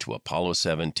connection to Apollo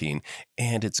 17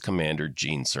 and its commander,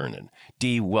 Gene Cernan.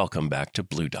 Dee, welcome back to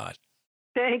Blue Dot.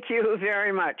 Thank you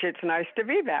very much. It's nice to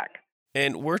be back.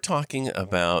 And we're talking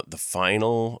about the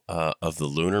final of the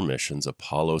lunar missions,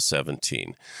 Apollo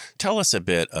 17. Tell us a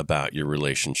bit about your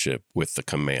relationship with the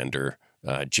commander,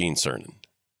 Gene Cernan.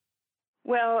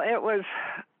 Well, it was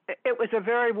a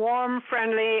very warm,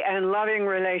 friendly, and loving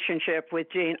relationship with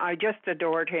Gene. I just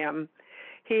adored him.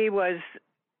 He was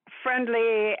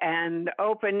friendly and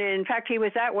open. In fact, he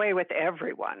was that way with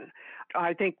everyone.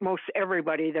 I think most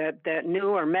everybody that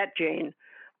knew or met Gene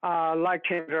liked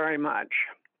him very much.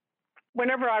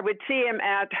 Whenever I would see him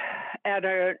at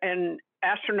an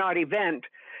astronaut event,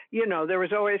 there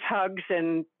was always hugs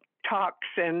and talks,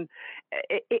 and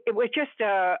it was just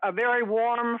a very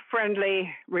warm,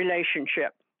 friendly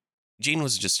relationship. Gene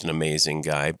was just an amazing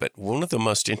guy, but one of the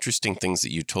most interesting things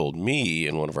that you told me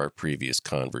in one of our previous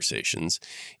conversations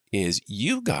is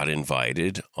you got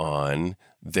invited on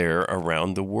their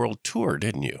Around the World tour,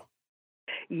 didn't you?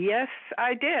 Yes,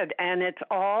 I did, and it's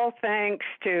all thanks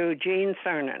to Gene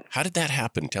Cernan. How did that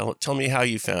happen? Tell me how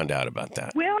you found out about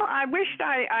that. Well, I wished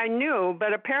I knew,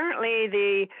 but apparently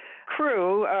the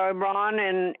crew, Ron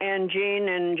and Gene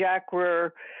and Jack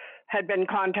had been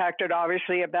contacted,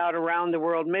 obviously, about Around the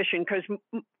World mission, because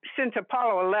since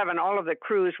Apollo 11, all of the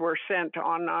crews were sent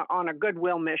on a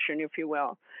goodwill mission, if you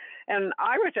will. And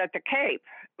I was at the Cape.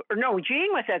 No,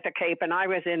 Gene was at the Cape, and I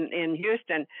was in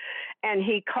Houston. And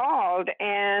he called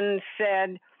and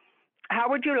said, how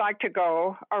would you like to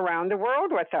go around the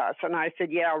world with us? And I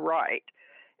said, yeah, right.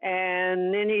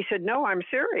 And then he said, no, I'm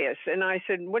serious. And I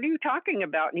said, what are you talking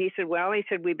about? And he said,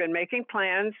 we've been making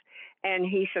plans. And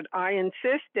he said, I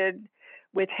insisted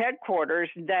with headquarters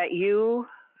that you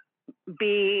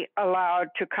be allowed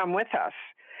to come with us.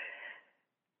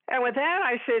 And with that,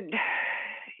 I said,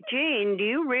 Gene, do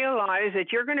you realize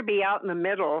that you're going to be out in the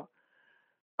middle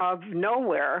of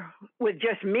nowhere with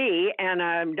just me and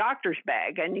a doctor's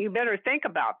bag? And you better think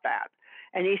about that.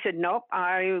 And he said, nope,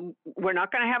 we're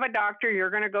not going to have a doctor.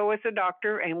 You're going to go with the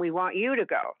doctor, and we want you to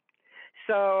go.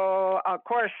 So, of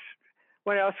course,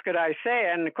 what else could I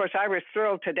say? And, of course, I was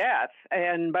thrilled to death.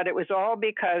 But it was all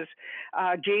because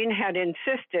Gene had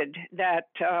insisted that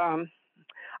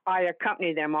I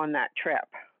accompany them on that trip.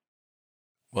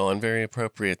 Well, and very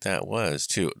appropriate that was,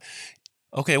 too.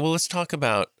 Okay, well, let's talk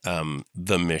about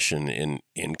the mission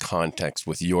in context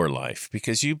with your life,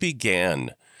 because you began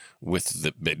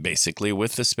basically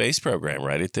with the space program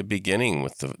right at the beginning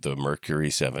with the Mercury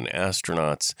 7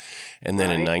 astronauts. And then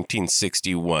in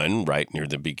 1961, right near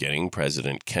the beginning,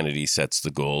 President Kennedy sets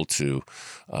the goal to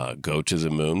go to the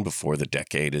moon before the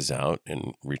decade is out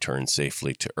and return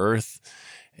safely to Earth,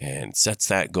 and sets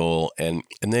that goal. And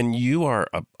then you are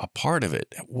a part of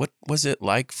it. What was it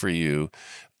like for you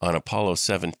on Apollo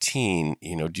 17?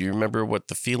 Do you remember what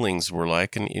the feelings were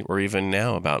like, or even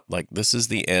now about, like, this is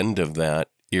the end of that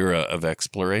era of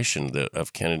exploration,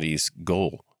 of Kennedy's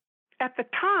goal? At the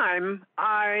time,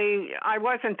 I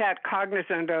wasn't that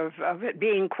cognizant of it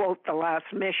being, quote, the last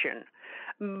mission.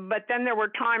 But then there were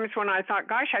times when I thought,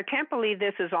 gosh, I can't believe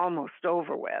this is almost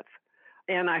over with.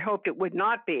 And I hoped it would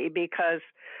not be, because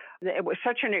it was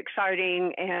such an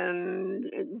exciting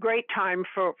and great time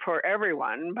for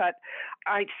everyone. But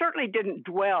I certainly didn't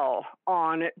dwell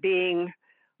on it being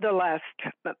the last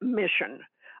mission.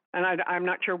 And I'm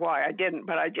not sure why I didn't,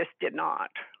 but I just did not.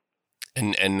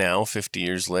 And now, 50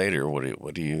 years later, what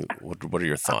are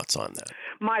your thoughts on that?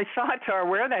 My thoughts are,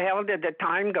 where the hell did the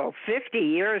time go? 50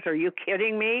 years? Are you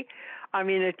kidding me? I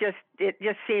mean, it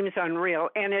just seems unreal,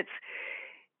 and it's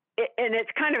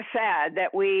kind of sad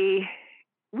that we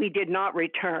did not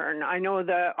return. I know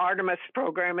the Artemis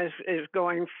program is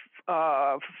going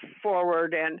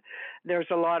forward, and there's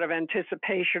a lot of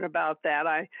anticipation about that.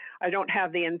 I don't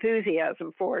have the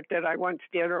enthusiasm for it that I once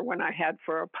did or when I had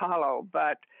for Apollo,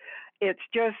 but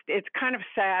it's kind of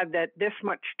sad that this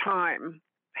much time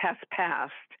has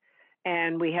passed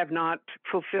and we have not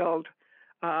fulfilled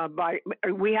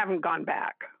we haven't gone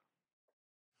back.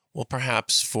 Well,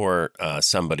 perhaps for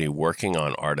somebody working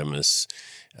on Artemis,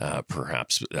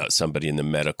 perhaps somebody in the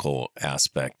medical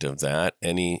aspect of that,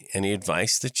 any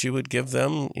advice that you would give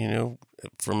them,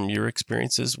 from your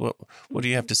experiences? What do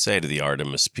you have to say to the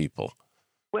Artemis people?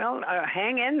 Well,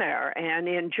 hang in there and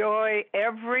enjoy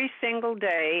every single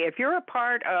day. If you're a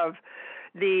part of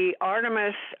the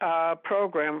Artemis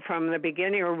program from the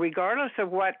beginning, or regardless of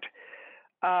what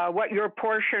your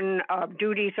portion of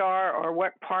duties are or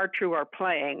what part you are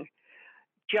playing,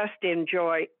 just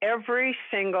enjoy every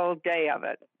single day of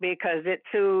it, because it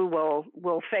too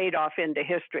will fade off into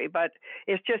history. But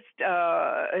it's just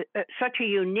such a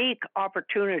unique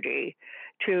opportunity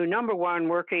to, number one,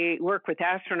 work with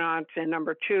astronauts, and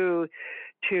number two,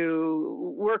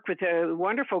 to work with a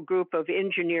wonderful group of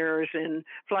engineers and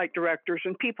flight directors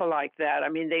and people like that. I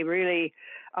mean, they really,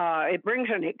 it brings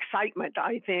an excitement,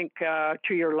 I think,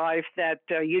 to your life that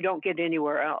you don't get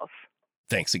anywhere else.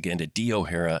 Thanks again to Dee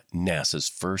O'Hara, NASA's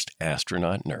first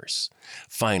astronaut nurse.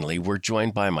 Finally, we're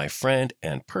joined by my friend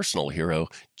and personal hero,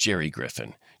 Jerry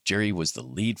Griffin. Jerry was the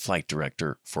lead flight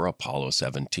director for Apollo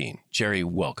 17. Jerry,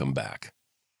 welcome back.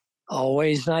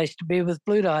 Always nice to be with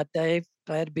Blue Dot, Dave.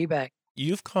 Glad to be back.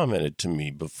 You've commented to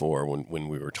me before when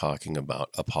we were talking about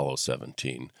Apollo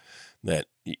 17 that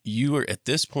you were, at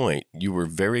this point, you were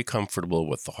very comfortable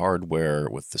with the hardware,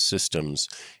 with the systems,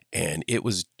 and it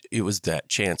was that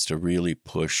chance to really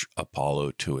push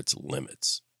Apollo to its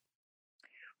limits.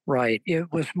 Right.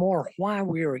 It was more why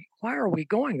are we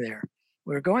going there?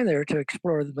 We were going there to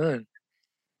explore the moon.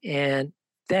 And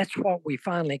that's what we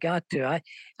finally got to.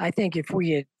 I think if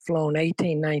we had flown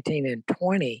 18, 19, and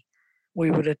 20, we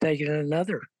would have taken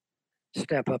another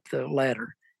step up the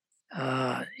ladder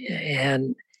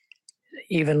and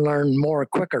even learned more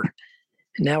quicker.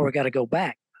 Now we've got to go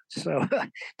back. So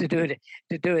to do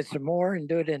it some more and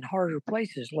do it in harder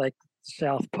places like the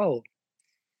South Pole.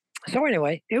 So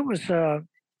anyway, it was a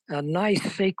nice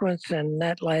sequence, and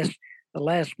the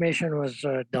last mission was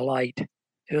a delight.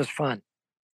 It was fun.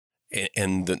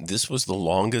 And this was the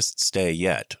longest stay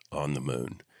yet on the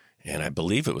moon. And I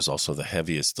believe it was also the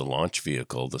heaviest the launch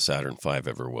vehicle, the Saturn V,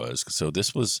 ever was. So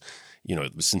this was,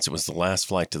 since it was the last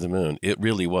flight to the moon, it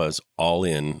really was all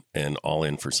in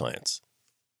for science.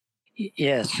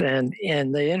 Yes, and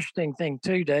the interesting thing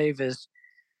too, Dave, is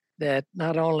that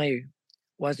not only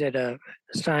was it a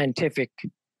scientific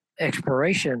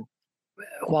exploration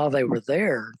while they were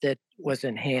there that was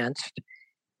enhanced,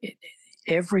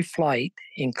 every flight,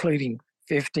 including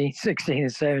 15, 16,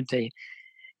 and 17,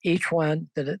 each one,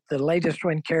 the latest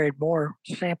one carried more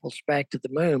samples back to the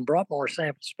moon, brought more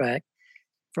samples back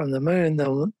from the moon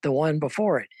than the one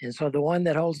before it. And so the one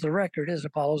that holds the record is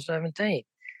Apollo 17.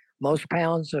 Most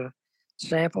pounds of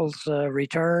samples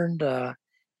returned,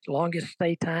 longest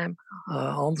stay time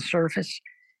on the surface.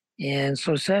 And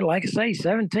so, like I say,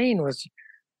 17 was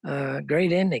a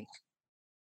great ending.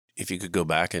 If you could go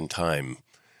back in time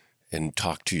and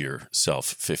talk to yourself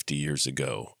 50 years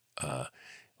ago,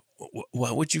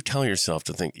 what would you tell yourself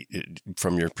to think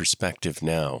from your perspective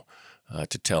now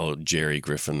to tell Jerry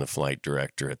Griffin, the flight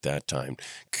director at that time?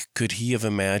 Could he have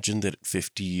imagined that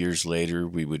 50 years later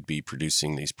we would be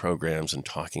producing these programs and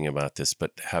talking about this,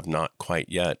 but have not quite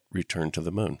yet returned to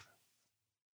the moon?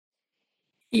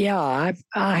 Yeah,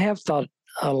 I have thought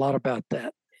a lot about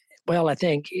that. Well, I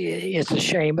think it's a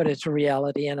shame, but it's a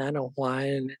reality, and I know why.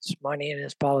 And it's money, and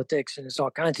it's politics, and it's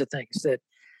all kinds of things that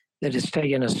it's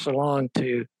taken us so long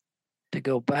to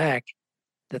go back.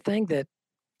 The thing that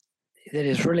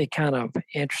is really kind of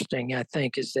interesting, I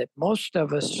think, is that most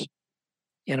of us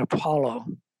in Apollo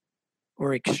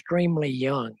were extremely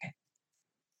young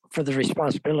for the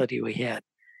responsibility we had.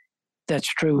 That's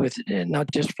true with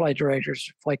not just flight directors,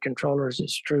 flight controllers.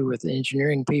 It's true with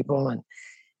engineering people and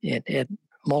at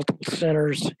multiple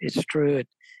centers. It's true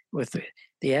with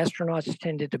the astronauts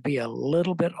tended to be a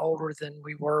little bit older than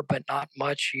we were, but not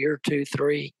much, year 2,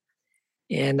 3.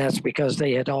 And that's because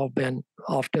they had all been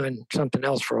off doing something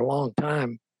else for a long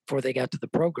time before they got to the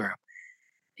program.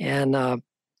 And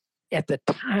at the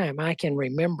time, I can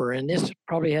remember, and this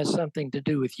probably has something to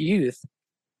do with youth,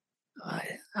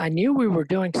 I knew we were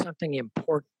doing something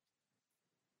important,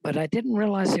 but I didn't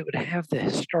realize it would have the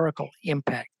historical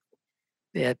impact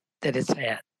that it's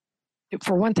had.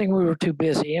 For one thing, we were too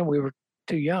busy and we were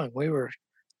too young. We were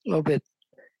a little bit,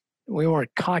 we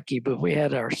weren't cocky, but we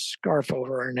had our scarf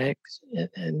over our neck,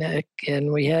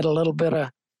 and we had a little bit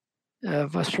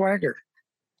of a swagger.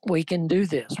 We can do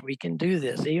this. We can do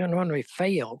this. Even when we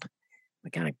failed, we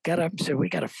kind of got up and said, we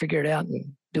got to figure it out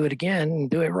and do it again and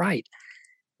do it right.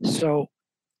 So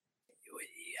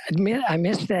I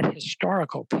missed that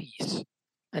historical piece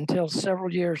until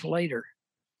several years later.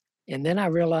 And then I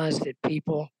realized that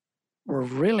people were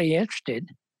really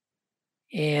interested.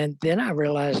 And then I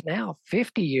realized now,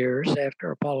 50 years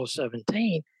after Apollo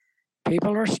 17,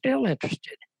 people are still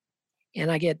interested.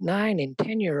 And I get 9 and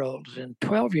 10-year-olds and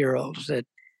 12-year-olds that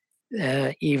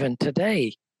even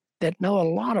today that know a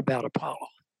lot about Apollo.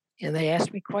 And they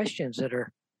ask me questions that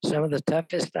are some of the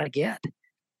toughest I get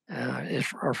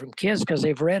are from kids because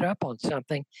they've read up on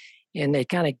something and they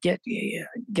kind of get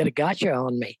a gotcha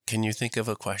on me. Can you think of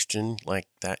a question like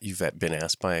that you've been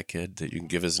asked by a kid that you can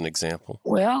give as an example?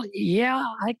 Well, yeah,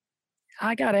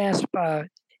 I got asked by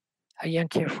a young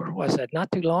kid, where was that,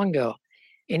 not too long ago.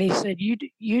 And he said,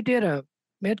 you did a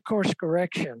mid-course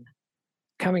correction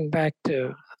coming back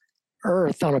to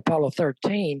Earth on Apollo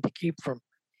 13 to keep from,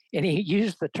 and he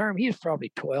used the term, he was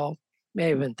probably 12, may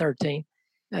have been 13,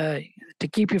 to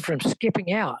keep you from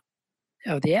skipping out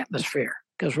of the atmosphere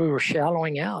because we were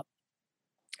shallowing out.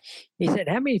 He said,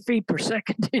 how many feet per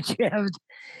second did you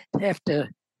have to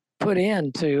put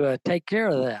in to take care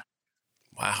of that?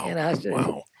 Wow. And I said,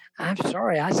 wow. I'm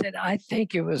sorry. I said, I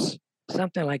think it was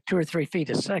something like 2 or 3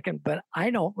 feet a second, but I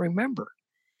don't remember.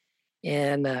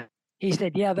 And he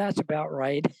said, yeah, that's about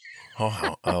right.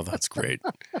 Oh, that's great.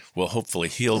 Well, hopefully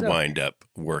he'll wind up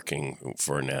working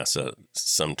for NASA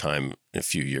sometime a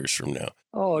few years from now.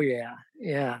 Oh, yeah.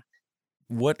 Yeah.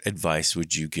 What advice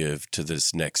would you give to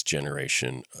this next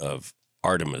generation of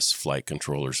Artemis flight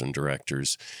controllers and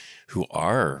directors who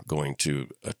are going to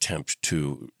attempt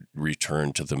to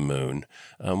return to the moon?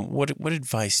 What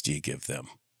advice do you give them?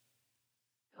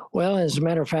 Well, as a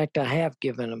matter of fact, I have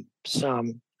given them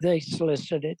some. They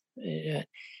solicited it.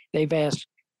 They've asked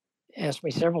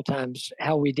me several times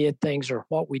how we did things or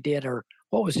what we did or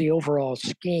what was the overall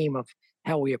scheme of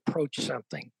how we approach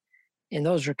something. And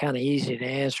those are kind of easy to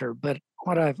answer. But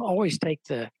what I've always take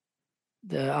the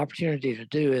opportunity to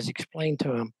do is explain to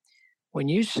them, when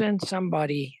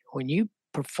you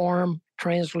perform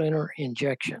translunar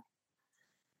injection,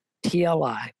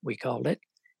 TLI, we called it,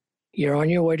 you're on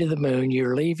your way to the moon,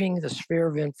 you're leaving the sphere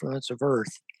of influence of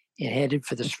Earth and headed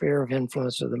for the sphere of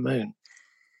influence of the moon.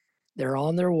 They're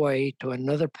on their way to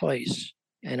another place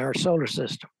in our solar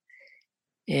system.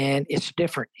 And it's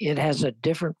different. It has a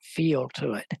different feel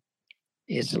to it.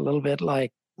 It's a little bit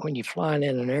like when you're flying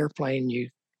in an airplane, you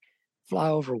fly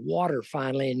over water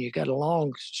finally, and you got a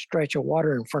long stretch of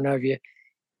water in front of you.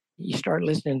 You start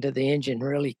listening to the engine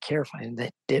really carefully.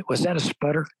 And was that a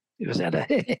sputter? Was that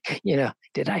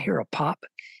did I hear a pop?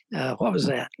 What was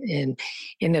that? And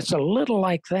it's a little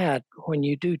like that when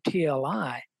you do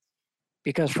TLI,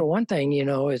 because for one thing,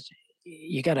 is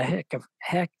you got a heck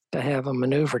to have a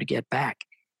maneuver to get back.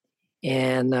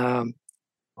 And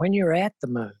when you're at the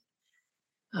moon,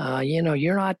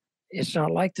 it's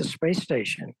not like the space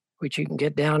station, which you can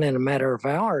get down in a matter of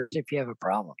hours if you have a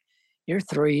problem. You're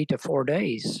 3 to 4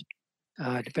 days,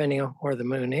 depending on where the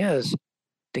moon is,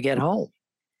 to get home.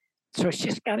 So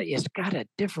it's got a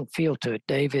different feel to it,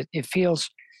 Dave. It feels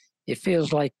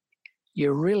like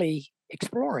you're really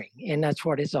exploring, and that's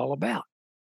what it's all about.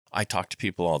 I talk to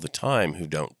people all the time who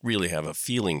don't really have a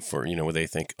feeling for, where they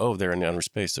think, oh, they're in outer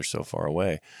space, they're so far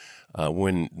away.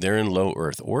 When they're in low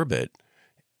Earth orbit,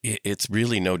 it's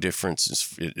really no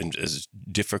difference as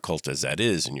difficult as that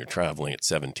is, and you're traveling at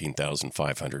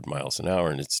 17,500 miles an hour,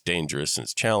 and it's dangerous and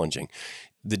it's challenging.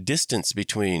 The distance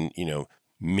between,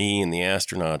 me and the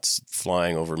astronauts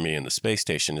flying over me in the space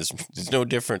station is no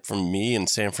different from me in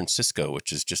San Francisco,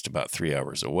 which is just about 3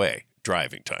 hours away,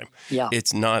 driving time. Yeah.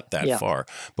 It's not that far.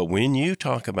 But when you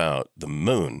talk about the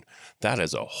moon, that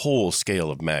is a whole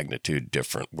scale of magnitude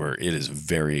different, where it is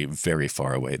very, very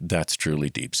far away. That's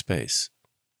truly deep space.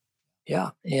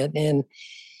 Yeah. And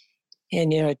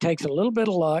it takes a little bit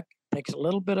of luck, takes a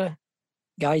little bit of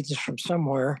guidance from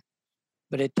somewhere,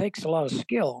 but it takes a lot of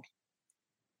skill,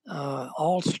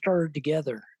 all stirred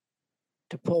together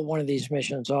to pull one of these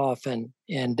missions off and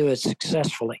do it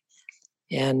successfully.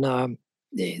 And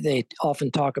they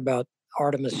often talk about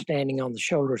Artemis standing on the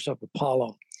shoulders of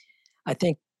Apollo. I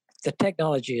think the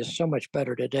technology is so much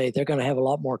better today. They're going to have a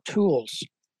lot more tools.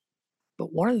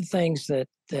 But one of the things that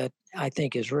I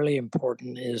think is really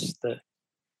important is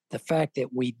the fact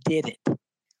that we did it.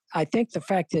 I think the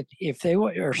fact that if they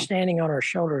are standing on our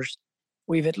shoulders,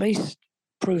 we've at least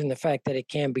proven the fact that it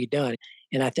can be done.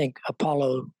 And I think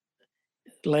Apollo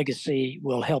legacy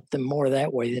will help them more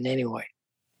that way than any way.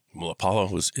 Well,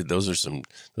 Apollo those are some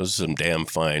damn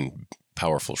fine,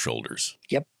 powerful shoulders.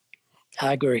 Yep,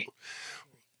 I agree.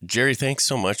 Jerry, thanks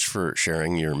so much for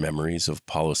sharing your memories of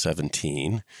Apollo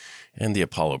 17 and the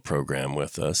Apollo program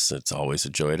with us. It's always a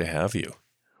joy to have you.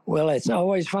 Well, it's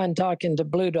always fun talking to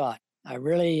Blue Dot. I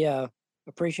really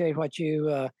appreciate what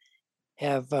you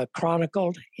have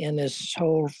chronicled in this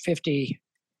whole 50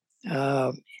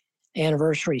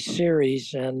 anniversary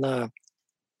series, and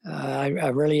I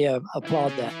really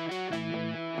applaud that.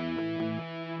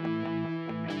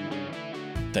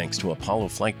 Thanks to Apollo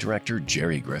flight director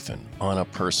Jerry Griffin. On a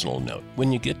personal note,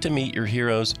 when you get to meet your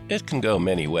heroes, it can go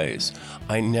many ways.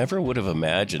 I never would have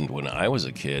imagined when I was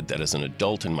a kid that as an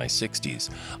adult in my 60s,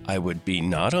 I would be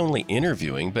not only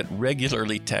interviewing, but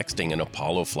regularly texting an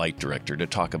Apollo flight director to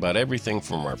talk about everything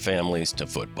from our families to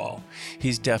football.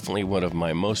 He's definitely one of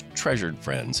my most treasured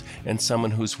friends and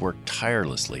someone who's worked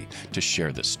tirelessly to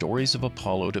share the stories of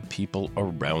Apollo to people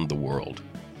around the world.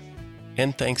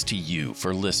 And thanks to you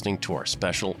for listening to our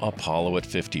special Apollo at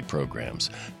 50 programs.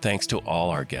 Thanks to all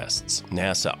our guests,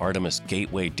 NASA Artemis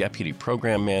Gateway Deputy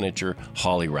Program Manager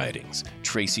Holly Ridings,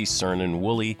 Tracy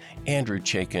Cernan-Woolley, Andrew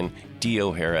Chaikin, Dee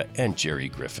O'Hara, and Jerry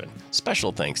Griffin.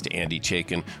 Special thanks to Andy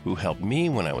Chaikin, who helped me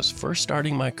when I was first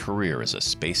starting my career as a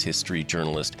space history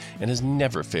journalist and has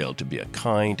never failed to be a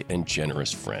kind and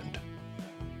generous friend.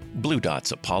 Blue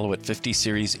Dot's Apollo at 50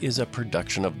 series is a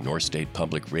production of North State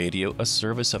Public Radio, a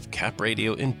service of Cap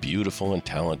Radio in beautiful and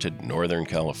talented Northern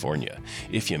California.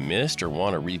 If you missed or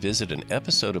want to revisit an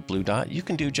episode of Blue Dot, you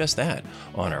can do just that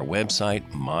on our website,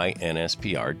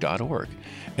 mynspr.org.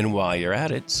 And while you're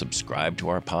at it, subscribe to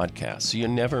our podcast so you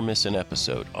never miss an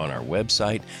episode on our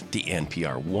website, the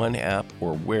NPR One app,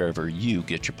 or wherever you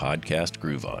get your podcast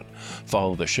groove on.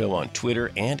 Follow the show on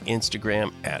Twitter and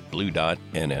Instagram at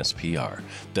BlueDotNSPR.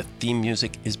 The theme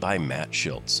music is by Matt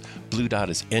Schultz. Blue Dot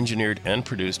is engineered and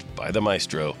produced by the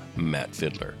maestro, Matt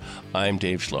Fiddler. I'm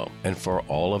Dave Schloem, and for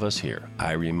all of us here,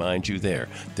 I remind you there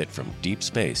that from deep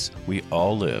space, we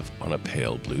all live on a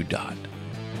pale blue dot.